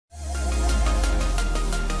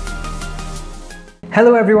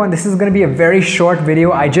Hello everyone, this is going to be a very short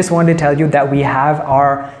video. I just wanted to tell you that we have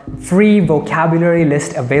our free vocabulary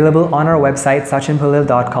list available on our website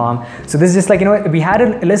sachinpalil.com. So this is just like, we had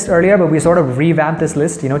a list earlier, but we sort of revamped this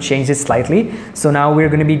list, changed it slightly. So now we're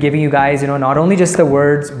going to be giving you guys, not only just the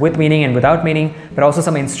words with meaning and without meaning, but also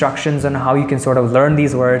some instructions on how you can sort of learn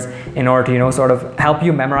these words in order to, sort of help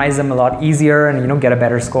you memorize them a lot easier and, get a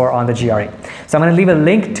better score on the GRE. So I'm going to leave a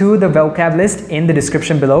link to the vocab list in the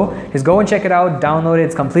description below. Just go and check it out, download it.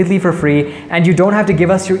 It's completely for free, and you don't have to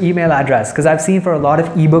give us your email address, because I've seen for a lot of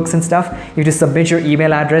ebooks and stuff, you just submit your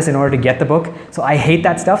email address in order to get the book. So I hate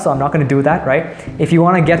that stuff, so I'm not going to do that, right? If you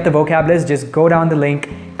want to get the vocab list, just go down the link,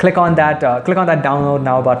 click on that download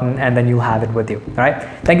now button, and then you'll have it with you. All right.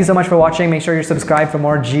 Thank you so much for watching. Make sure you're subscribed for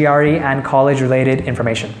more GRE and college related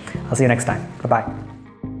information. I'll see you next time. Bye-bye.